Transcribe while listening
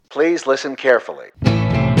Please listen carefully.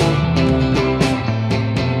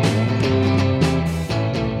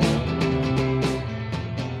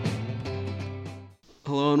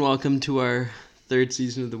 Hello and welcome to our third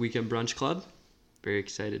season of the Weekend Brunch Club. Very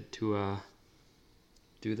excited to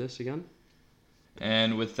do this again.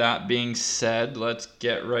 And with that being said, let's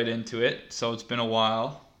get right into it. So it's been a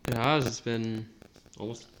while. It has. It's been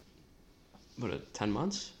almost, 10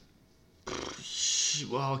 months?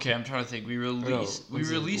 Well, okay, I'm trying to think. We released the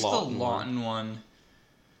Lawton one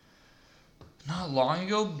not long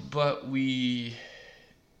ago, but we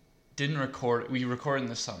didn't record. We recorded in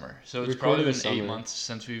the summer, so it's probably been 8 months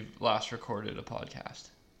since we've last recorded a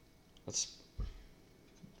podcast. That's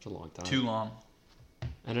a long time. Too long.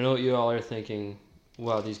 And I know what you all are thinking.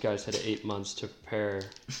 Wow, these guys had 8 months to prepare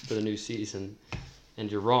for the new season, and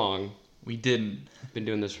you're wrong. We didn't. We've been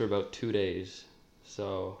doing this for about 2 days,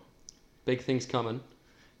 so big things coming.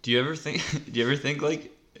 Do you ever think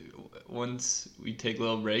like once we take a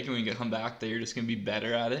little break and we come back that you're just gonna be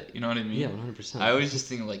better at it? You know what I mean? Yeah, 100%. I always just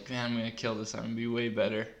think like, man, I'm gonna kill this. I'm gonna be way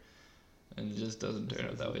better, and it just doesn't turn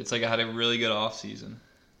out that way. It's like I had a really good off season.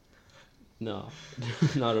 No,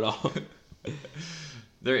 not at all.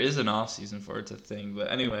 There is an off season for it's a thing,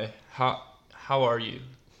 but anyway, how are you?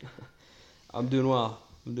 I'm doing well.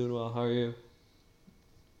 How are you?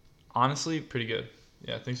 Honestly, pretty good.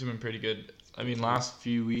 Yeah, things have been pretty good. I mean, last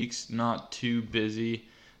few weeks, not too busy,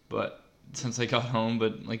 but since I got home,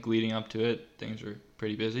 but like leading up to it, things were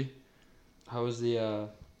pretty busy. How was the,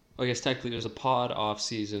 I guess technically there's a pod off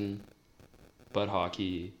season, but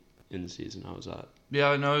hockey in the season. How was that?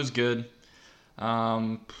 Yeah, no, it was good.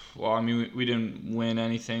 Well, I mean, we didn't win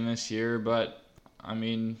anything this year, but I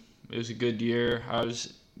mean, it was a good year. I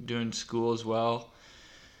was doing school as well.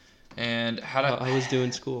 And I was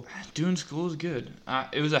doing school. Doing school was good.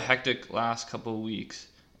 It was a hectic last couple of weeks,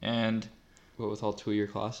 and what, with all 2 of your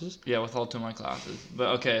classes? Yeah, with all 2 of my classes. But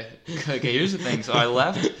okay, here's the thing. So I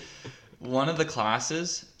left one of the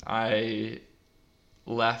classes. I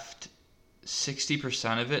left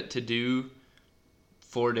 60% of it to do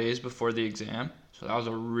 4 days before the exam. So that was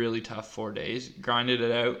a really tough 4 days. Grinded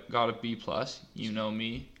it out, got a B+. You know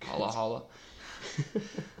me, holla holla.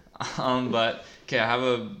 But okay, I have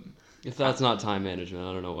a. If that's not time management,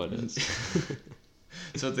 I don't know what is.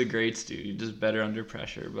 So the greats do. You're just better under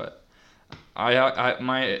pressure. But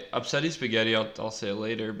my upsetty spaghetti, I'll say it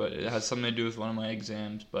later, but it has something to do with one of my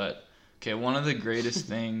exams. But okay, one of the greatest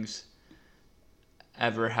things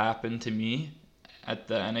ever happened to me at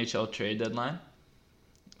the NHL trade deadline.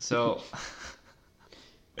 So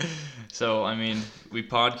I mean, we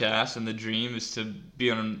podcast, and the dream is to be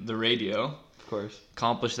on the radio. Of course.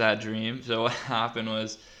 Accomplish that dream. So what happened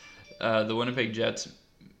was, the Winnipeg Jets.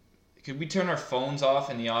 Could we turn our phones off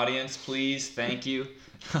in the audience, please? Thank you.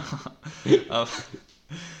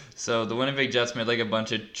 So the Winnipeg Jets made like a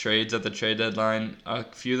bunch of trades at the trade deadline. A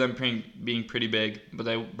few of them being pretty big, but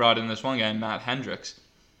they brought in this one guy, Matt Hendricks,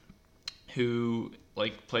 who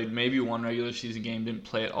like played maybe one regular season game, didn't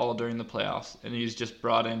play at all during the playoffs, and he's just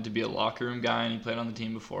brought in to be a locker room guy, and he played on the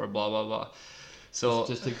team before. Blah blah blah. So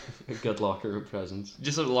just a good locker room presence.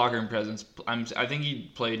 Just a locker room presence. I think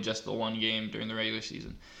he played just the one game during the regular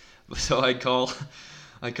season. So I call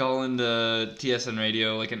into TSN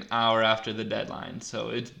radio like an hour after the deadline. So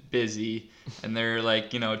it's busy, and they're like,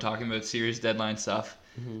 talking about serious deadline stuff.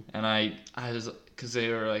 Mm-hmm. And I was, because they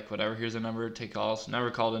were like, whatever, here's a number, take calls.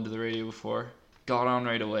 Never called into the radio before. Got on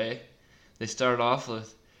right away. They started off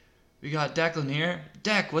with, "We got Declan here.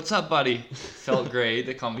 Deck, what's up, buddy?" Felt great.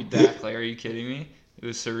 They called me Deck. Like, are you kidding me? It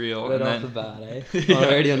was surreal. Right off the bat, eh?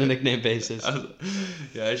 Already on a nickname basis.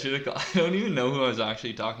 I should have called. I don't even know who I was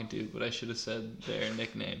actually talking to, but I should have said their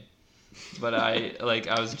nickname. But I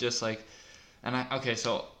was just like,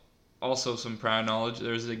 so also some prior knowledge.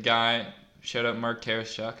 There's a guy, shout out Mark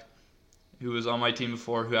Taraschuk, who was on my team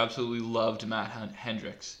before, who absolutely loved Matt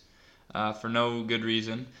Hendricks, for no good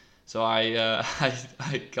reason. So I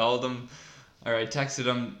called him, or I texted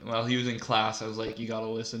him while he was in class. I was like, "You gotta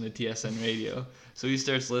listen to TSN radio." So he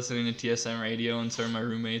starts listening to TSN radio, and so are my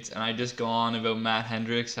roommates. And I just go on about Matt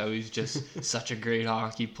Hendricks, how he's just such a great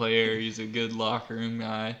hockey player. He's a good locker room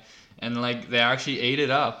guy. And like they actually ate it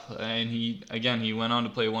up. And he went on to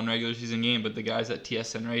play one regular season game. But the guys at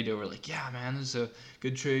TSN radio were like, "Yeah, man, this is a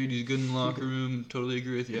good trade. He's good in the locker room. Totally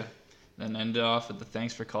agree with you." Then ended off with the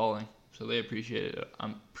 "thanks for calling." So they appreciated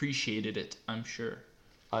it. I'm sure.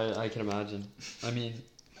 I can imagine. I mean,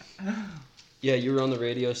 yeah, you were on the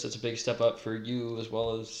radio, so it's a big step up for you as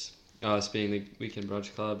well as us being the Weekend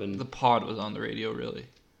Brunch Club, and the pod was on the radio, really.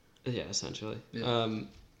 Yeah, essentially. Yeah.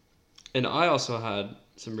 And I also had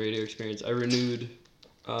some radio experience. I renewed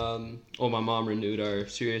My mom renewed our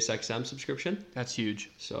Sirius XM subscription, That's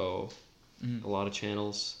huge. so a lot of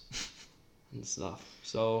channels and stuff.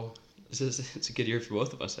 So it's a good year for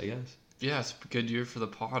both of us, I guess. Yeah, it's a good year for the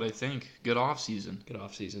pod, I think. Good off season. Good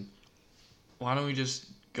off season. Why don't we just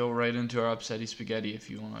go right into our upsetty spaghetti if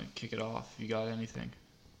you want to kick it off? You got anything?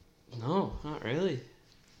 No, not really.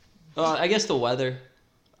 I guess the weather.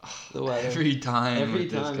 The weather. Every time. Every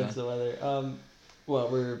with this time guy. it's the weather.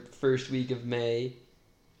 We're first week of May,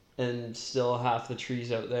 and still half the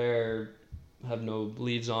trees out there have no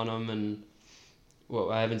leaves on them, and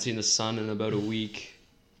I haven't seen the sun in about a week.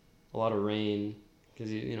 A lot of rain, because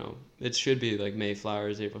it should be like May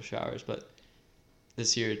flowers, April showers, but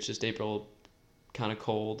this year it's just April, kind of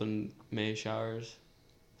cold, and May showers.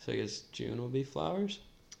 So I guess June will be flowers.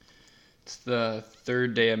 It's the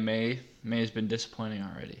third day of May. May's been disappointing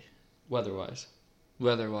already. Weather-wise.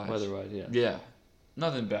 Weather-wise. Yeah. Yeah.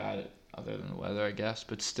 Nothing bad other than the weather, I guess.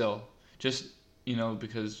 But still, just,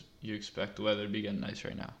 because you expect the weather to be getting nice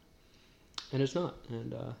right now. And it's not.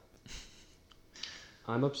 And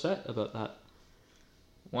I'm upset about that.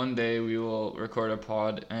 One day we will record a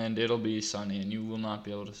pod and it'll be sunny and you will not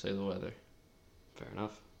be able to say the weather. Fair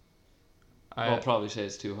enough. I'll probably say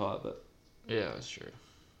it's too hot, but... Yeah, that's true.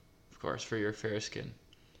 Of course, for your fair skin.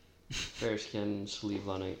 Fair skin,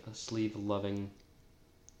 sleeve-loving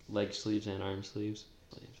leg sleeves and arm sleeves.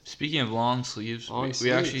 Speaking of long sleeves,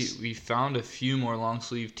 we found a few more long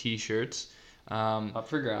sleeve t-shirts. Up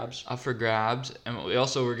for grabs. And we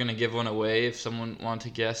also were going to give one away if someone wanted to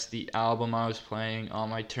guess the album I was playing on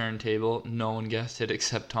my turntable. No one guessed it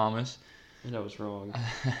except Thomas. And I was wrong.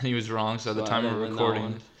 He was wrong, so at the time of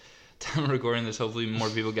recording this, hopefully more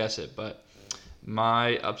people guess it. But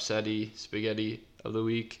my upsetty spaghetti of the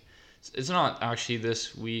week, it's not actually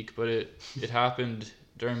this week, but it happened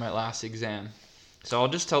during my last exam. So I'll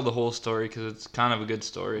just tell the whole story because it's kind of a good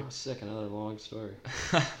story. Oh, sick, another long story.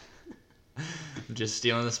 I'm just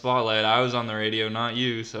stealing the spotlight. I was on the radio, not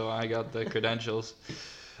you, so I got the credentials.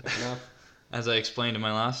 Enough. As I explained in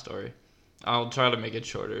my last story. I'll try to make it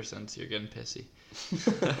shorter since you're getting pissy.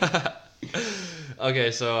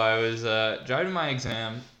 Okay, so I was driving my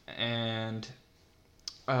exam, and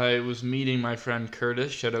I was meeting my friend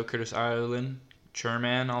Curtis. Shout out Curtis Ireland,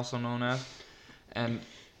 Chairman, also known as. And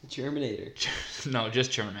Germinator. No, just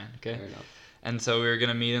Chairman, okay? Fair enough. And so we were going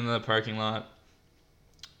to meet in the parking lot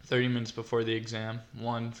 30 minutes before the exam,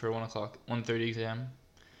 1:30 exam.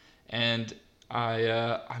 And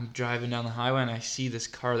I'm driving down the highway, and I see this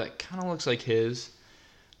car that kind of looks like his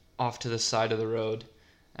off to the side of the road.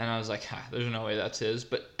 And I was like, there's no way that's his.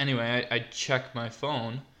 But anyway, I check my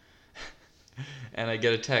phone, and I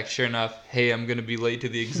get a text. Sure enough, hey, I'm going to be late to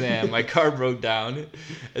the exam. My car broke down.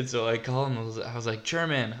 And so I call him. I was like,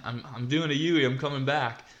 Chairman, I'm doing a Yui. I'm coming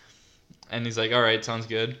back. And he's like, all right, sounds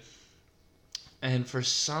good. And for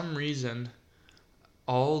some reason,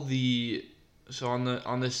 on this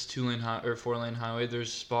 2-lane or 4-lane highway,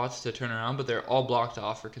 there's spots to turn around, but they're all blocked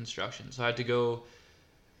off for construction. So I had to go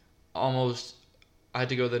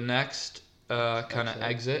the next kind of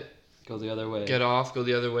exit. Go the other way. Get off, go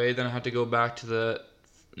the other way. Then I had to go back to the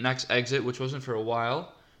next exit, which wasn't for a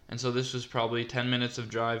while. And so this was probably 10 minutes of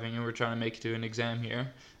driving, and we're trying to make it to an exam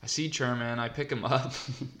here. I see Chairman, I pick him up.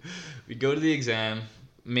 We go to the exam,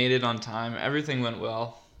 made it on time. Everything went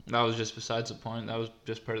well. That was just besides the point. That was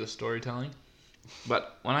just part of the storytelling.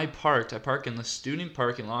 But when I park in the student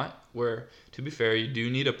parking lot, where, to be fair, you do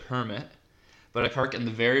need a permit. But I park in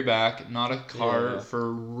the very back, not a car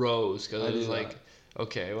for rows, because I was like,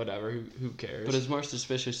 okay, whatever, who cares? But it's more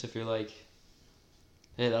suspicious if you're like,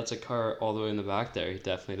 hey, that's a car all the way in the back there. He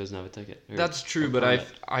definitely doesn't have a ticket. That's true, but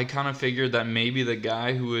I kind of figured that maybe the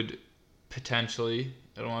guy who would potentially,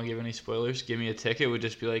 I don't want to give any spoilers, give me a ticket would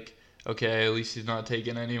just be like, okay, at least he's not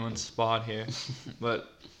taking anyone's spot here.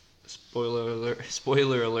 But spoiler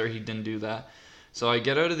alert, he didn't do that. So I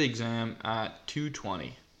get out of the exam at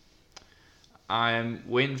 2:20. I'm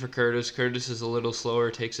waiting for Curtis. Curtis is a little slower,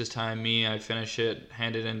 takes his time. I finish it,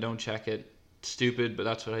 hand it in, don't check it. Stupid, but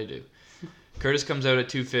that's what I do. Curtis comes out at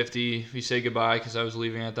 2:50. We say goodbye because I was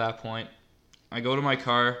leaving at that point. I go to my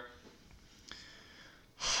car.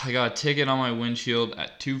 I got a ticket on my windshield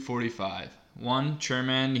at 2:45. One,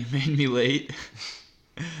 Chairman, you made me late.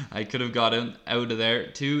 I could have got out of there.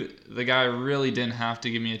 Two, the guy really didn't have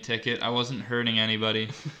to give me a ticket. I wasn't hurting anybody.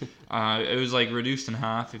 It was like reduced in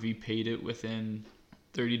half if he paid it within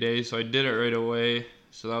 30 days. So I did it right away.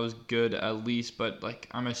 So that was good at least. But like,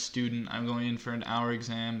 I'm a student. I'm going in for an hour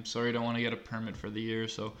exam. Sorry, I don't want to get a permit for the year.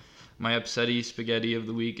 So my upsetty spaghetti of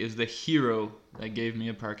the week is the hero that gave me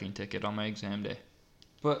a parking ticket on my exam day.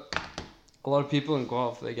 But A lot of people in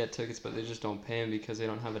Guelph, they get tickets, but they just don't pay them because they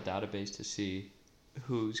don't have a database to see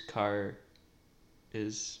whose car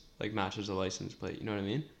is like matches the license plate. You know what I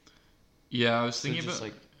mean? Yeah, I was So thinking just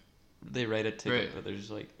about. like they write a ticket, Right. but they're just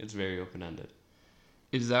like it's very open ended.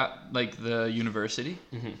 Is that like the university?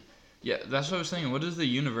 Mm-hmm. Yeah, that's what I was thinking. What is the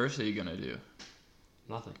university gonna do?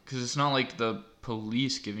 Nothing. Because it's not like the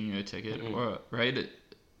police giving you a ticket, Mm-mm. or right?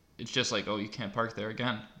 It's just like, oh, you can't park there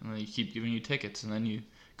again, and then you keep giving you tickets, and then you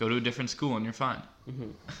go to a different school and you're fine. Mm-hmm.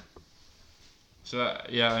 So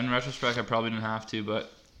yeah, in retrospect, I probably didn't have to,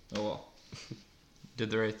 but oh well, did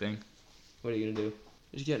the right thing. What are you gonna do?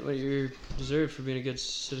 Just get what you deserve for being a good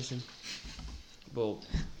citizen. Well,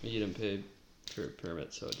 you didn't pay for a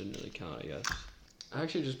permit, so it didn't really count, I guess. I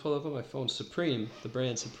actually just pulled up on my phone Supreme, the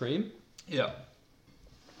brand Supreme. Yeah.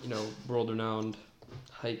 You know, world-renowned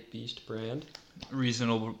hype beast brand,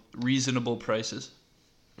 Reasonable prices.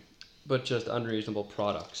 but just unreasonable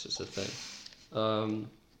products is the thing.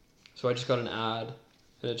 So I just got an ad,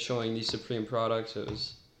 and it's showing these Supreme products. It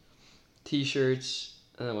was T-shirts,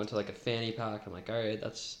 and then I went to like a fanny pack. I'm like, all right,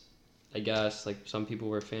 that's, I guess, like some people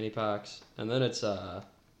wear fanny packs, and then it's a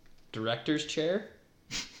director's chair,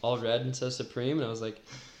 all red and says Supreme, and I was like,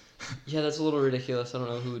 yeah, that's a little ridiculous. I don't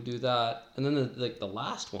know who would do that. And then the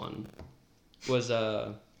last one was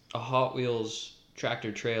a Hot Wheels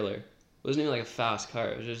tractor trailer. It wasn't even like a fast car.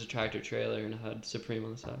 It was just a tractor trailer, and it had Supreme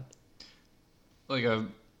on the side. Like a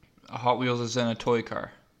Hot Wheels is in a toy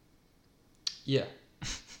car. Yeah.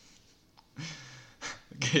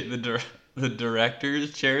 Okay, the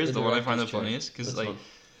director's chair is the one I find the director's chair. funniest because That's like fun.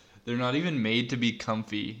 they're not even made to be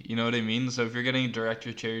comfy. You know what I mean? So if you're getting a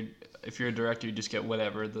director's chair, if you're a director, you just get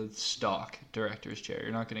whatever the stock director's chair.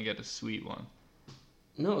 You're not gonna get a sweet one.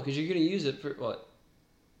 No, because you're gonna use it for what?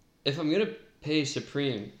 If I'm gonna pay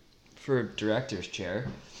Supreme for a director's chair,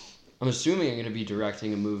 I'm assuming I'm gonna be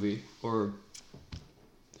directing a movie or,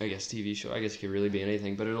 I guess, TV show. I guess it could really be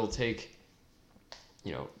anything, but it'll take,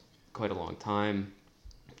 you know, quite a long time,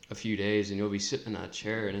 a few days, and you'll be sitting in that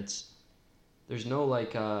chair, and there's no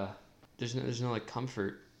like there's no like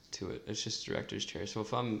comfort to it. It's just a director's chair. So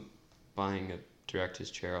if I'm buying a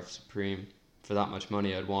director's chair off Supreme for that much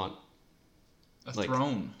money, I'd want A like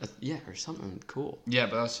throne. yeah, or something cool. Yeah,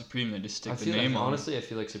 but that's Supreme. They just stick I the feel name like, on. honestly, I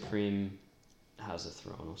feel like Supreme has a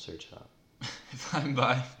throne. I'll search that.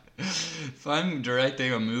 If I'm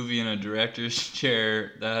directing a movie in a director's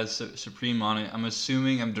chair that has Supreme on it, I'm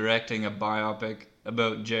assuming I'm directing a biopic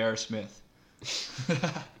about J.R. Smith.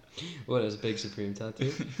 What is a big Supreme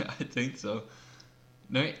tattoo? I think so.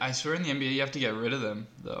 No, I swear in the NBA you have to get rid of them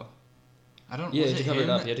though. I don't. Yeah, you was had to cover it him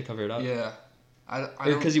up. that- You had to cover it up. Yeah. I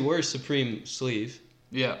don't. Because he wore a Supreme sleeve,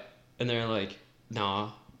 Yeah. and they're like,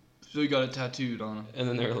 nah, So he got it tattooed on him. and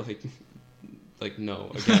then they're like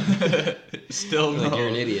no again. Still no. Like you're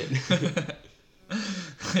an idiot.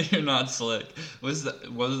 You're not slick. Was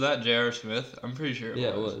that J.R. Smith? I'm pretty sure. Yeah,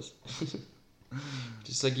 it was.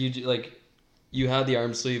 Just like you had the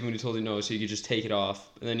arm sleeve when he told you no, so you could just take it off,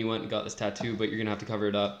 and then you went and got this tattoo, but you're gonna have to cover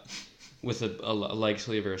it up with a leg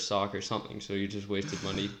sleeve or a sock or something. So you just wasted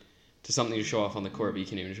money to something to show off on the court, but you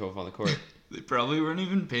can't even show off on the court. They probably weren't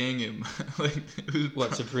even paying him. Like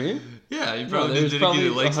What, Supreme? Yeah, he No, probably there was did probably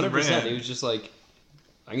it likes the 100%. brand. He was just like,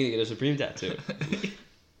 I'm gonna get a Supreme tattoo.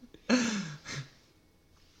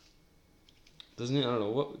 Doesn't he? I don't know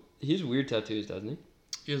what. He has weird tattoos, doesn't he?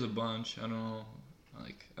 He has a bunch. I don't know.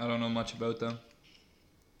 I don't know much about them.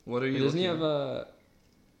 What are you? Doesn't he looking have at?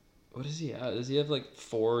 What does he have? Does he have like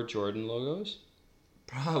 4 Jordan logos?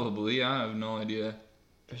 Probably. I have no idea.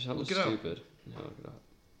 Or something Look it up. stupid. Yeah, look it up.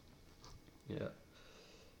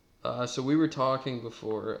 Yeah. So we were talking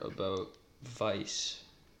before about Vice.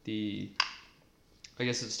 I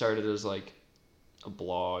guess it started as like a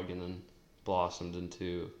blog and then blossomed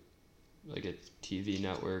into like a TV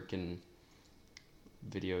network and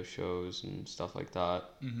video shows and stuff like that.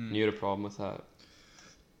 Mm-hmm. And you had a problem with that?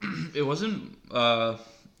 It wasn't. Well,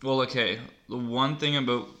 okay. The one thing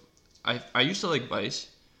about I used to like Vice,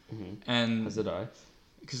 Mm-hmm. and As did I.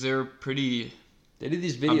 because they were pretty They did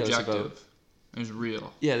these videos objective. about. It was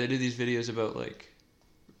real. Yeah, they did these videos about like,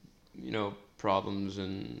 you know, problems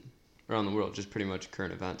and around the world, just pretty much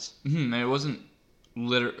current events. Mm-hmm. And it wasn't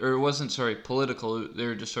political. They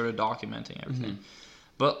were just sort of documenting everything. Mm-hmm.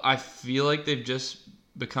 But I feel like they've just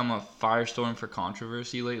become a firestorm for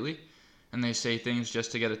controversy lately, and they say things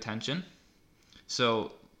just to get attention.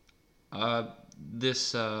 So,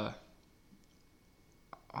 this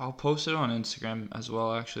I'll post it on Instagram as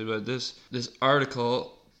well, actually. But this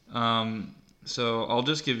article, so I'll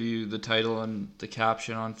just give you the title and the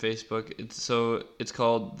caption on Facebook. It's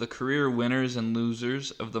called "The Career Winners and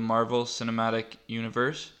Losers of the Marvel Cinematic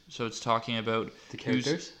Universe." So it's talking about The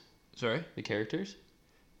characters? Sorry? The characters?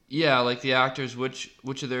 Yeah, like the actors, which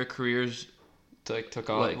of their careers Took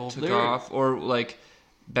off. took off or like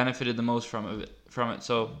benefited the most from it.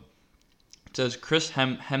 So it says Chris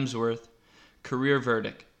Hemsworth, career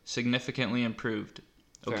verdict, significantly improved.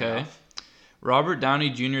 Fair Okay. enough. Robert Downey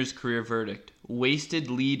Jr.'s career verdict, wasted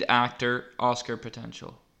lead actor, Oscar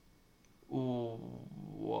potential. Ooh,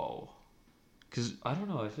 whoa. Because I don't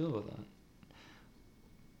know how I feel about that.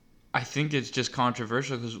 I think it's just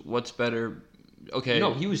controversial because what's better? Okay.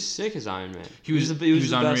 No, he was sick as Iron Man. He was the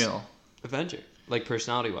unreal. Best Avenger, like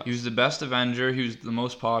personality-wise. He was the best Avenger. He was the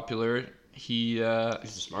most popular. He's the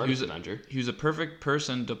smartest Avenger. He was a perfect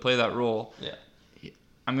person to play that role. Yeah.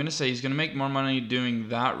 I'm going to say he's going to make more money doing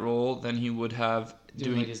that role than he would have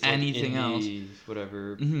doing like anything else.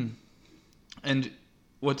 Whatever. Mm-hmm. And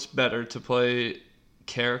what's better, to play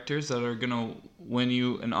characters that are going to win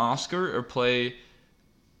you an Oscar or play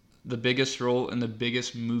the biggest role in the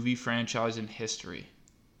biggest movie franchise in history?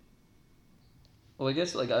 Well, I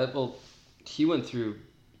guess he went through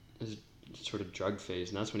his sort of drug phase,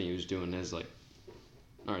 and that's when he was doing his like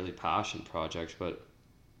not really passion projects, but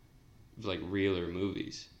like realer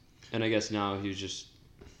movies. And I guess now he's just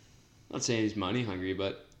not saying he's money hungry,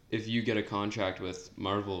 but if you get a contract with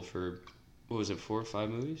Marvel for what was it, 4 or 5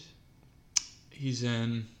 movies? He's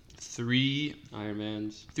in 3 Iron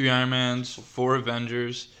Mans, 4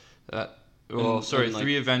 Avengers.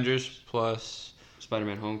 3 Avengers plus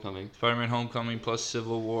Spider-Man: Homecoming plus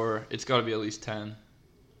Civil War. It's got to be at least 10.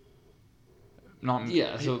 So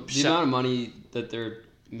the amount of money that they're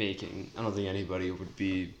making, I don't think anybody would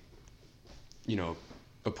be,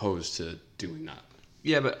 opposed to doing that.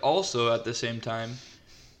 Yeah, but also at the same time,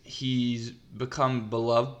 he's become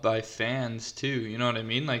beloved by fans too. You know what I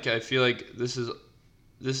mean? Like, I feel like this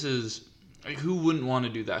is like, who wouldn't want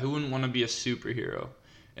to do that? Who wouldn't want to be a superhero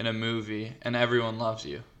in a movie and everyone loves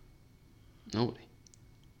you? Nobody.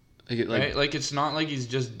 Right? Like, it's not like he's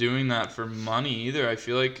just doing that for money either. I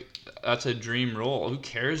feel like that's a dream role. Who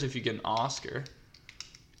cares if you get an Oscar?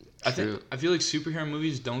 I feel like superhero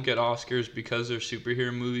movies don't get Oscars because they're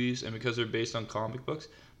superhero movies and because they're based on comic books,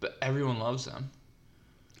 but everyone loves them.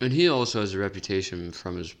 And he also has a reputation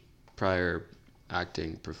from his prior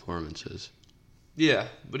acting performances. Yeah,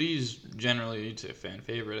 but he's generally a fan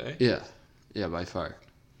favorite, eh? Yeah, by far.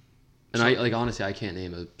 And honestly, I can't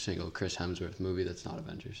name a single Chris Hemsworth movie that's not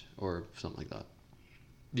Avengers or something like that.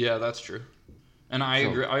 Yeah, that's true. And I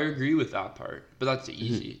agree with that part, but that's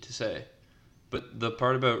easy to say. But the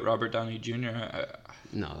part about Robert Downey Jr.,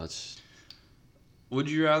 no, that's... Would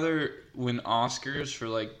you rather win Oscars for,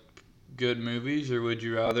 like, good movies, or would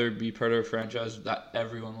you rather be part of a franchise that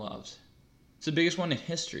everyone loves? It's the biggest one in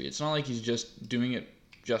history. It's not like he's just doing it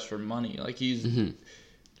just for money. Like, he's... Mm-hmm.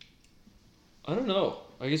 I don't know.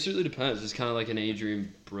 I guess it really depends. It's kind of like an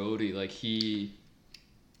Adrian Brody. Like, he's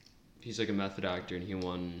like a method actor, and he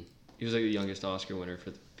was like the youngest Oscar winner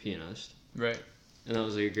for The Pianist. Right. And that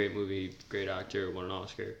was like a great movie, great actor, won an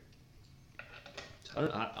Oscar.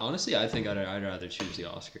 Honestly, I think I'd rather choose the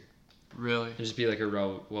Oscar. Really? And just be like a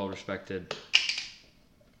well-respected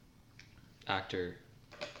actor.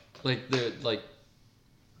 I'm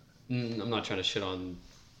not trying to shit on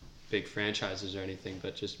big franchises or anything,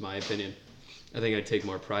 but just my opinion. I think I'd take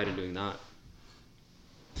more pride in doing that.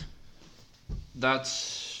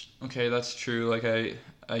 That's true. Like,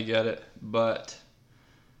 I get it, but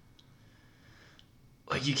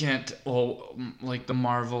like, you can't. Well, like, the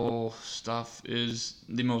Marvel stuff is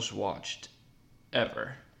the most watched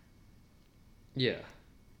ever. Yeah.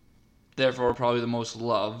 Therefore, probably the most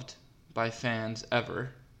loved by fans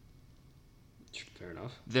ever. Fair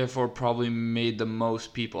enough. Therefore, probably made the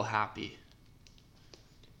most people happy.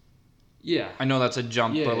 Yeah. I know that's a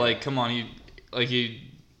jump, but like, come on, it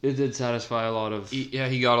did satisfy a lot of...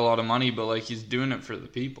 He got a lot of money, but like, he's doing it for the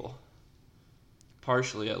people.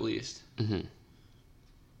 Partially, at least. Mm-hmm.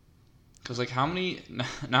 Because like, how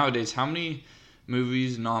many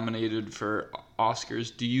movies nominated for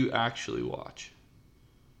Oscars do you actually watch?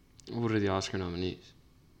 What are the Oscar nominees?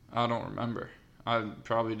 I don't remember. I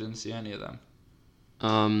probably didn't see any of them.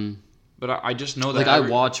 But I just know that... Like, I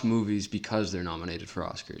watch movies because they're nominated for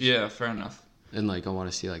Oscars. Yeah, fair enough. And, like, I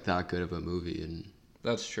want to see, like, that good of a movie and...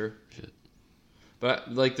 That's true. Shit.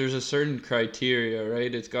 But, like, there's a certain criteria,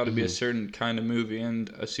 right? It's got to be a certain kind of movie, and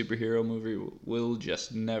a superhero movie will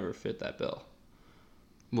just never fit that bill.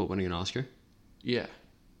 What, winning an Oscar? Yeah.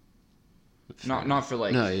 Not for,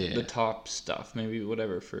 like, the the top stuff. Maybe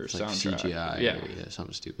whatever for soundtrack. CGI yeah. Or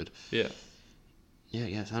something stupid. Yeah. Yeah,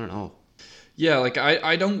 yes, I don't know. Yeah, like,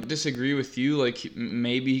 I don't disagree with you. Like,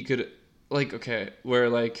 maybe he could, like, okay, where,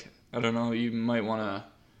 like, I don't know, you might want to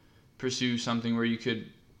pursue something where you could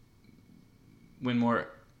win more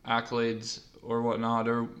accolades or whatnot,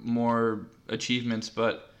 or more achievements,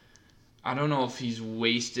 but I don't know if he's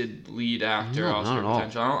wasted lead actor No, Oscar not at all.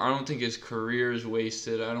 potential. I don't think his career is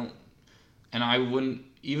wasted. I wouldn't,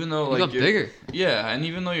 even though He like got bigger. Yeah, and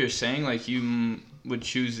even though you're saying like you would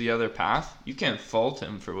choose the other path, you can't fault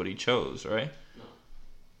him for what he chose, right?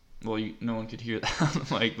 No. Well, no one could hear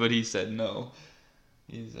that, like, but he said no.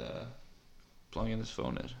 He's plugging his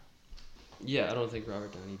phone in. Yeah, I don't think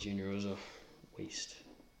Robert Downey Jr. was a waste.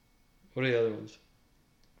 What are the other ones?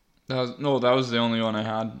 That was the only one I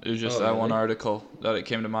had. It was just that one really? article that it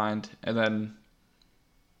came to mind, and then,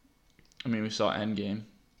 I mean, we saw Endgame.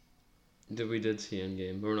 We did see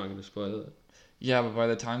Endgame, but we're not going to spoil it. Yeah, but by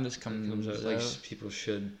the time this comes out, like, people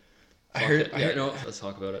should. I heard. No, let's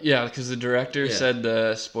talk about it. Yeah, because the director said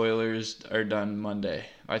the spoilers are done Monday.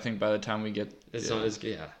 I think by the time we get, It's not as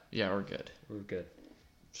good. Yeah, we're good. We're good.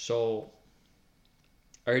 So,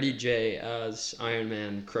 RDJ as Iron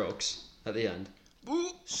Man croaks at the end.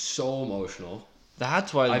 So emotional.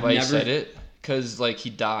 That's why Vice said it, because like he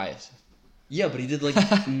dies. Yeah, but he did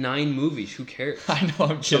like 9 movies. Who cares? I know,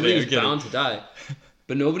 I'm kidding. Somebody was bound to die.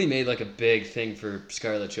 But nobody made like a big thing for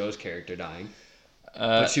Scarlett Jo's character dying.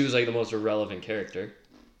 But she was like the most irrelevant character.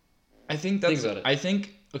 I think that's. Think about it. I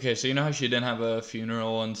think okay. So you know how she didn't have a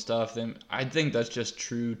funeral and stuff. Then I think that's just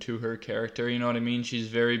true to her character. You know what I mean? She's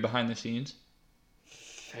very behind the scenes.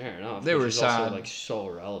 Fair enough. They were she's sad. Also, like so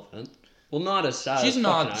irrelevant. Well, not as sad. She's as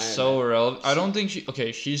not fucking so Iron Man. irrelevant. I don't think she.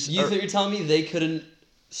 Okay, she's. You're telling me they couldn't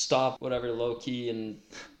stop whatever Loki and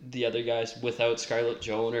the other guys without Scarlett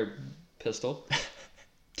Jo and her pistol?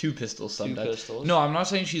 2 pistols sometimes. 2 pistols. No, I'm not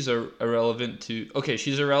saying she's irrelevant to. Okay,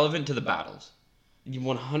 she's irrelevant to the battles. You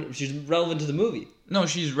 100. She's relevant to the movie. No,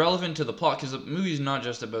 she's relevant to the plot because the movie's not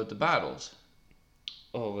just about the battles.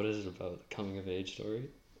 Oh, what is it about? A coming of age story?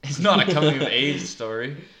 It's not a coming of age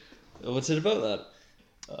story. What's it about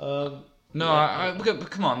that? No, Yeah. but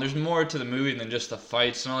come on. There's more to the movie than just the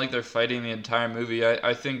fights. It's not like they're fighting the entire movie.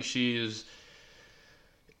 I think she's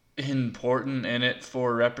important in it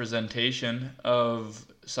for representation of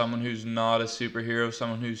someone who's not a superhero,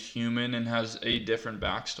 someone who's human and has a different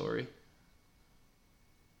backstory.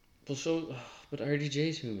 Well, but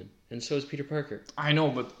RDJ's human, and so is Peter Parker. I know,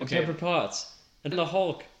 but And okay. Pepper Potts, and the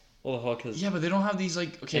Hulk. Well, the Hulk has. Yeah, but they don't have these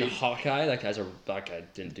like okay. And Hawkeye. That guy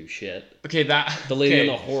didn't do shit. Okay, that The lady okay.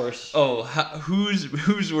 on the horse. Oh,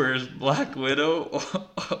 who's worse, Black Widow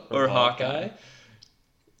or Hawkeye?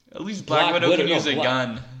 At least Black Widow can use a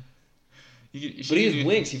gun. But he has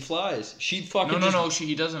wings. He flies. She fucking. No.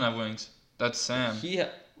 He doesn't have wings. That's Sam.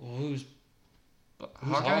 Who's Hawkeye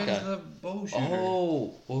Hawkeye? is the bow shooter.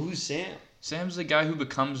 Oh, well, who's Sam? Sam's the guy who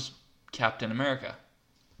becomes Captain America.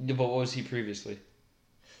 Yeah, but what was he previously?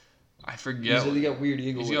 I forget. He got weird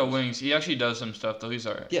eagle. He's got wings. He actually does some stuff though. He's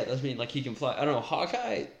alright. Yeah, that's mean like he can fly. I don't know.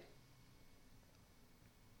 Hawkeye.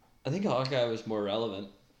 I think Hawkeye was more relevant.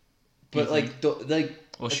 But Well,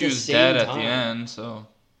 at she the was same dead at time- the end, so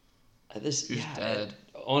She was dead.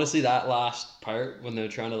 Honestly, that last part when they were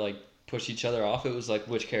trying to like push each other off, it was like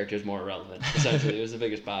which character is more relevant. Essentially, it was the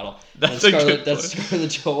biggest battle. That's and a good That's point. Scarlett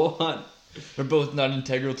Jo won. We're both not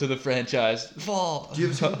integral to the franchise. Fall. Do you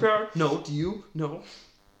have a superpower? No. Do you? No.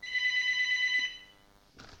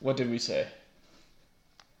 What did we say?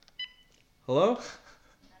 Hello?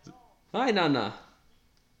 Hi, Nana.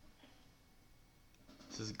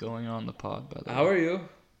 This is going on the pod, by the way. How are you?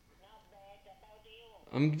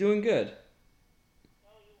 I'm doing good.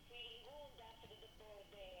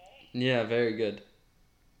 Yeah, very good.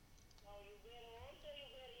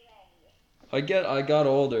 I got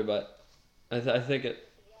older, but I think it.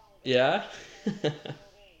 Yeah.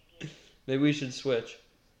 Maybe we should switch.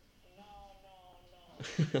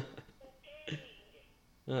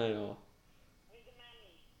 I know.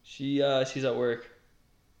 She's at work.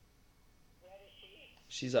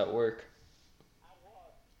 She's at work.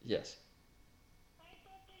 Yes.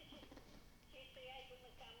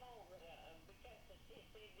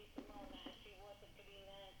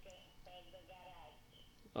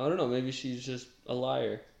 I don't know. Maybe she's just a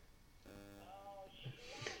liar.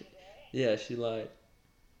 Yeah, she lied.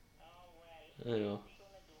 I know.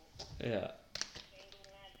 Yeah.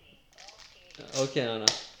 Okay, Nana.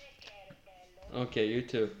 Okay, you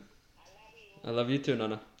too. I love you too,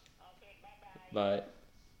 Nana. Bye.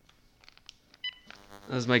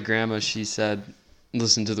 That was my grandma. She said,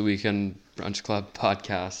 listen to the Weekend Brunch Club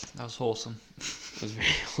podcast. That was wholesome. It was very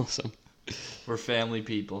wholesome. We're family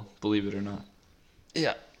people, believe it or not.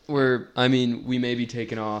 Yeah. We may be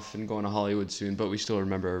taking off and going to Hollywood soon, but we still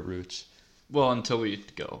remember our roots. Well, until we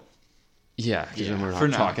go. Yeah, because Yeah, then we're for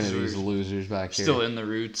not now, talking to 'cause these we're losers back here. Still in the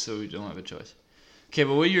roots, so we don't have a choice. Okay,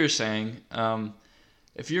 but what you were saying,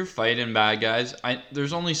 if you're fighting bad guys,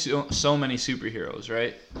 there's only so many superheroes,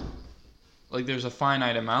 right? Like there's a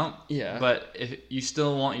finite amount. Yeah. But if you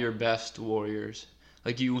still want your best warriors,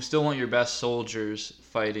 like you still want your best soldiers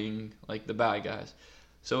fighting like the bad guys.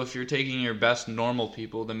 So if you're taking your best normal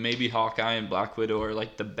people, then maybe Hawkeye and Black Widow are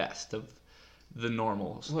like the best of the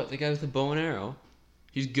normals. What, the guy with the bow and arrow?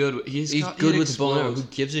 He's good. He's Good with the bow and arrow. Who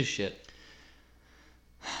gives a shit?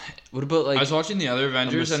 What about, like... I was watching the other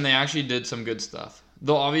Avengers, and they actually did some good stuff.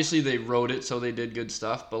 Though, obviously, they wrote it, so they did good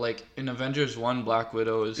stuff. But, like, in Avengers 1, Black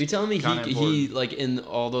Widow is Are you telling me he like, in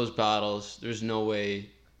all those battles, there's no way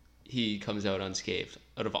he comes out unscathed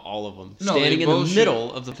out of all of them? No, Standing they in the both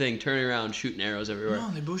middle of the thing, turning around, shooting arrows everywhere.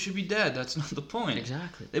 No, they both should be dead. That's not the point.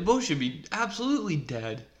 Exactly. They both should be absolutely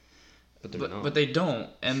dead. But they're not. But they don't.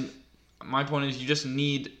 And my point is, you just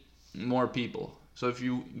need more people. So if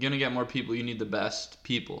you're going to get more people, you need the best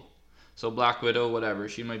people. So Black Widow, whatever,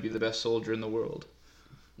 she might be the best soldier in the world.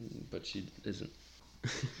 But she isn't.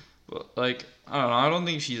 But, like, I don't know. I don't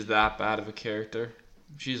think she's that bad of a character.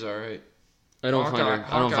 She's alright. I don't find her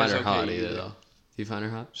Hawkeye's hot okay, either, though. Do you find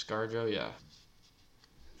her hot? ScarJo, yeah.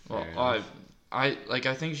 Fair Well, enough.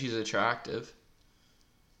 I think she's attractive.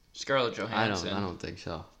 Scarlett Johansson. I don't think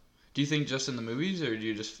so. Do you think just in the movies, or do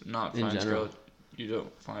you just not In find general. Scarlett? You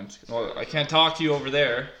don't find. Well, I can't talk to you over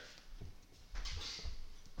there.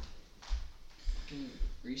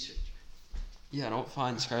 Research. Yeah, I don't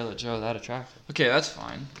find Scarlett Jo that attractive. Okay, that's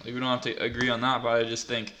fine. Like, we don't have to agree on that, but I just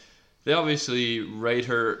think they obviously rate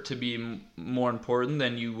her to be more important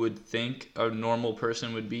than you would think a normal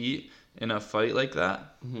person would be in a fight like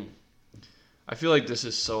that. Mm-hmm. I feel like this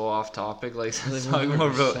is so off topic. Like, let's Like, talk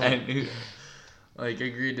more about 100%. like,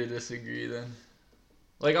 agree to disagree then.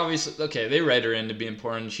 Like, obviously, okay, they write her in to be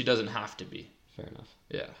important. She doesn't have to be. Fair enough.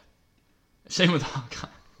 Yeah. Same with Hawkeye.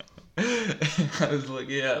 I was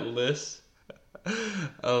looking at lists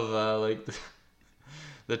of like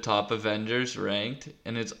the top Avengers ranked,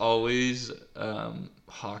 and it's always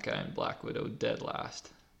Hawkeye and Black Widow dead last.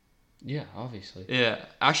 Yeah, obviously. Yeah,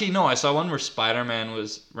 actually no, I saw one where Spider-Man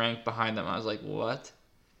was ranked behind them. I was like, what?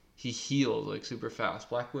 He healed like super fast.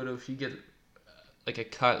 Black Widow, if you get like a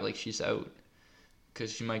cut, like she's out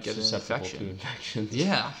because she might get an Susceptible infection. to infections.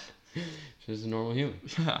 Yeah, She's a normal human.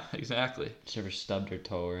 yeah, exactly. She's never stubbed her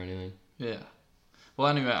toe or anything. Yeah. Well,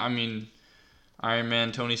 anyway, I mean, Iron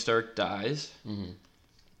Man, Tony Stark dies. Mm-hmm.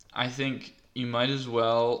 I think you might as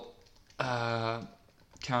well kind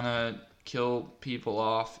of kill people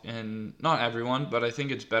off, and not everyone, but I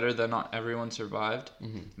think it's better that not everyone survived.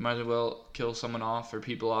 Mm-hmm. You might as well kill someone off or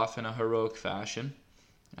people off in a heroic fashion,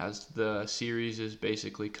 as the series is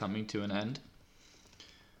basically coming to an end.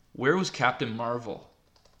 Where was Captain Marvel?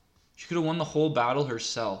 She could have won the whole battle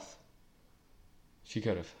herself. She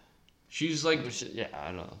could have. She's like, Yeah, I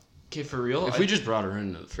don't know. okay, for real? If we just brought her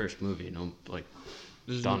into the first movie,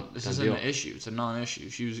 This done isn't deal. an issue. It's a non-issue.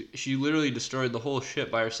 She literally destroyed the whole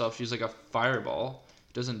ship by herself. She's like a fireball.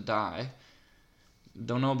 Doesn't die.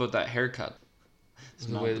 Don't know about that haircut. It's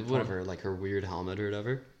not the point. whatever, like her weird helmet or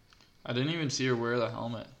whatever. I didn't even see her wear the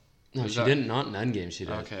helmet. No, Was she that- didn't. Not in Endgame, she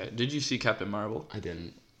did. Okay. Did you see Captain Marvel? I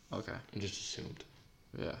didn't. Okay. I just assumed.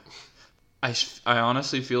 Yeah. I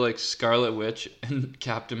honestly feel like Scarlet Witch and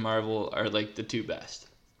Captain Marvel are like the two best.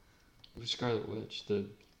 Scarlet Witch, the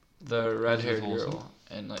red-haired Elizabeth Olsen? girl,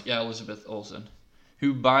 and like Elizabeth Olsen,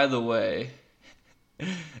 who, by the way,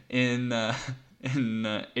 in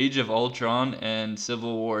Age of Ultron and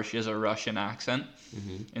Civil War, she has a Russian accent.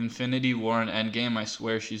 Mm-hmm. Infinity War and Endgame, I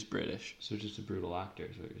swear she's British. So just a brutal actor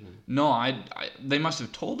is what you're saying. No, they must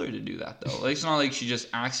have told her to do that though. Like, it's not like she just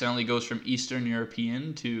accidentally goes from Eastern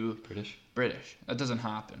European to British. That doesn't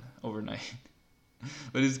happen overnight.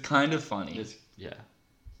 But it's kind of funny. Yeah.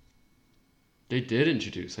 They did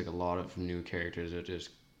introduce like a lot of new characters that just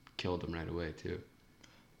killed them right away too.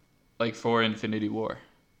 Like for Infinity War.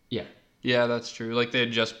 Yeah. Yeah, that's true. Like they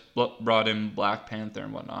had just brought in Black Panther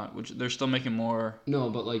and whatnot, which they're still making more. No,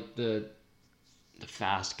 but like the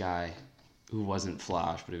fast guy who wasn't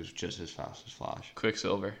Flash, but he was just as fast as Flash.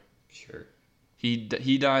 Quicksilver. Sure. He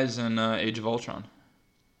dies in Age of Ultron.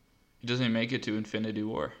 He doesn't even make it to Infinity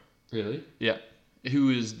War. Really? Yeah. Who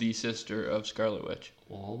is the sister of Scarlet Witch?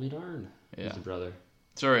 Well, I'll be darned. Yeah. He's a brother.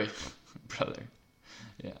 Sorry, brother.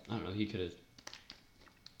 Yeah. I don't know. He could have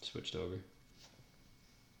switched over.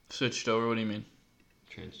 Switched over. What do you mean?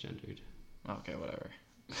 Transgendered. Okay, whatever.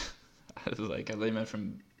 I was like, I meant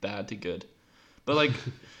from bad to good, but like,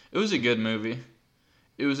 it was a good movie.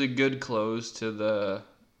 It was a good close to the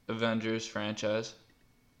Avengers franchise.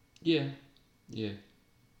 Yeah. Yeah.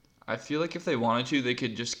 I feel like if they wanted to, they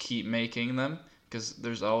could just keep making them because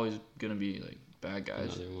there's always gonna be like bad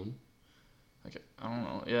guys. Another one. Like I don't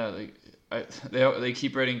know. Yeah, they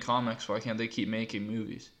keep writing comics. Why can't they keep making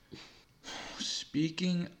movies?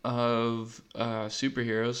 Speaking of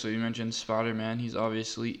superheroes, so you mentioned Spider-Man. He's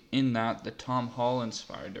obviously in that, the Tom Holland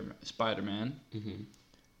Spider-Man. Mm-hmm.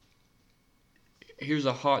 Here's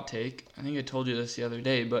a hot take. I think I told you this the other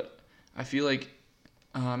day, but I feel like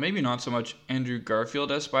maybe not so much Andrew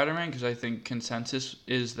Garfield as Spider-Man, because I think consensus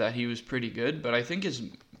is that he was pretty good, but I think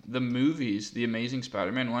the movies, The Amazing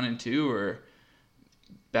Spider-Man 1 and 2, are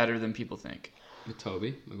better than people think. With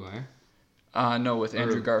Tobey Maguire? No, with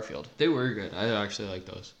Andrew Garfield. They were good. I actually like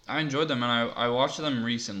those. I enjoyed them, and I watched them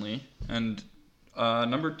recently, and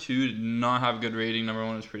number 2 did not have a good rating. Number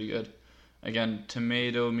 1 was pretty good. Again,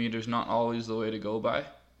 tomato meter's not always the way to go by,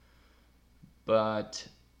 but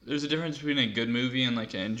there's a difference between a good movie and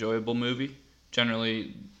like an enjoyable movie.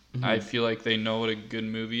 Generally, I feel like they know what a good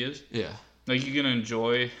movie is. Yeah. Like you can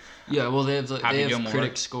enjoy. Yeah, well they have Gilmore.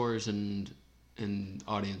 critic scores and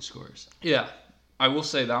audience scores. Yeah, I will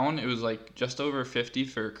say that one, it was like just over 50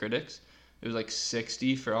 for critics. It was like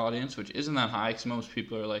 60 for audience, which isn't that high because most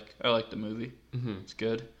people are like, I like the movie. Mm-hmm. It's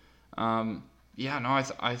good. Yeah, no,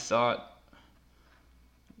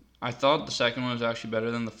 I thought the second one was actually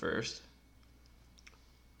better than the first.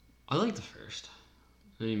 I like the first.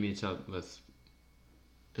 Then he meets up with.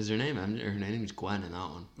 Is her name MJ? Or her name is Gwen in that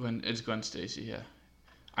one? It's Gwen Stacy, yeah.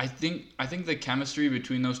 I think the chemistry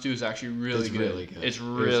between those two is actually really good. Really good. It's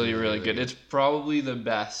really good. It's probably the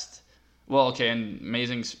best. Well, okay,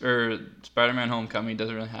 and Spider-Man: Homecoming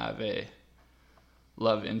doesn't really have a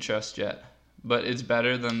love interest yet, but it's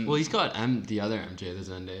better than. Well, he's got the other MJ, the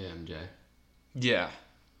Zendaya MJ. Yeah.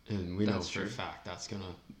 And we know That's for true. a fact that's gonna.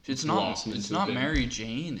 It's not Mary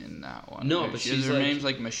Jane in that one. No, but her name's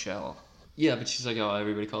like Michelle. Yeah, but she's like, oh,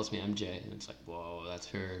 everybody calls me MJ, and it's like, whoa, that's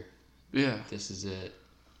her. Yeah. This is it.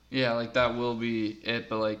 Yeah, like that will be it,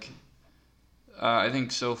 but like, I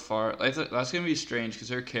think so far, that's gonna be strange because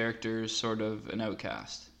her character is sort of an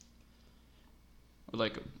outcast.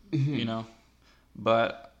 Like, you know,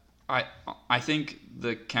 but I think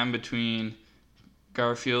the chem between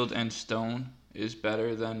Garfield and Stone is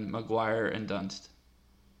better than Maguire and Dunst.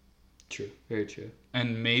 True. Very true.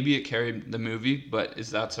 And maybe it carried the movie, but is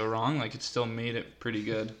that so wrong? Like, it still made it pretty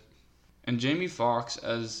good. And Jamie Foxx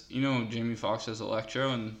as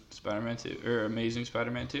Electro in Spider-Man 2, or Amazing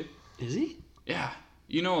Spider-Man 2. Is he? Yeah.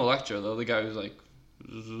 You know Electro, though, the guy who's like,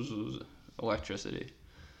 electricity.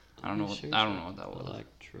 I don't know what that was.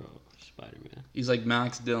 Electro Spider-Man. He's like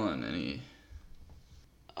Max Dillon, and he...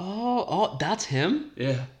 Oh, that's him?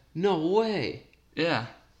 Yeah. No way. Yeah.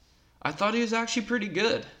 I thought he was actually pretty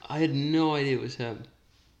good. I had no idea it was him.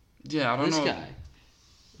 Yeah, I don't know. This guy.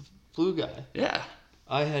 Blue guy. Yeah.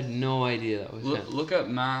 I had no idea that was him. Look at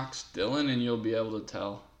Max Dillon and you'll be able to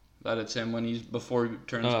tell that it's him before he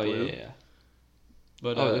turns blue. Oh, yeah.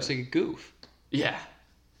 But, it looks like a goof. Yeah.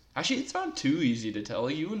 Actually, it's not too easy to tell.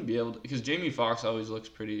 Like, you wouldn't be able to... Because Jamie Foxx always looks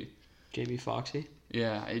pretty... Jamie Foxxy?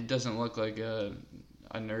 Yeah, it doesn't look like a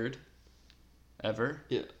nerd. Ever.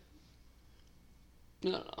 Yeah.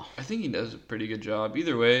 No. I think he does a pretty good job.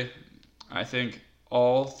 Either way, I think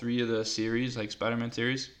all 3 of the series, like Spider-Man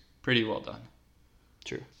series, pretty well done.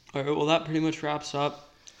 True. All right, well, that pretty much wraps up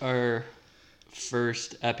our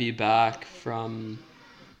first epi back from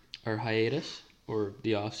our hiatus, or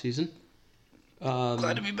the off-season.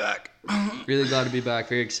 Glad to be back. Really glad to be back.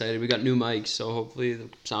 Very excited. We got new mics, so hopefully the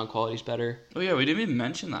sound quality's better. Oh, yeah, we didn't even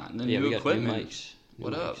mention that. We got new mics.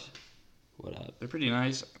 What up? What up? They're pretty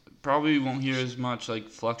nice. Probably won't hear as much like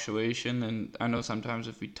fluctuation, and I know sometimes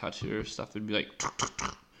if we touch it or stuff, it'd be like.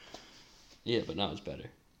 Yeah, but now it's better.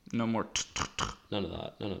 No more. None of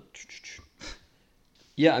that. None of.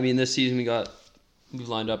 Yeah, I mean, this season we've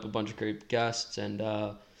lined up a bunch of great guests, and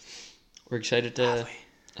we're excited to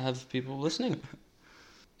have people listening.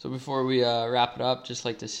 So before we wrap it up, just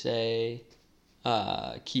like to say,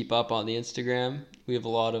 keep up on the Instagram. We have a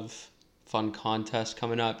lot of fun contests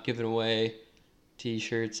coming up, giving away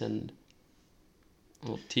t-shirts and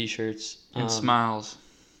t-shirts and smiles.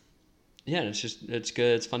 Yeah, and it's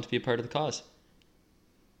good. It's fun to be a part of the cause.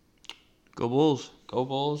 Go Bulls. Go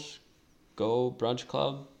Bulls. Go Brunch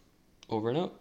Club. Over and out.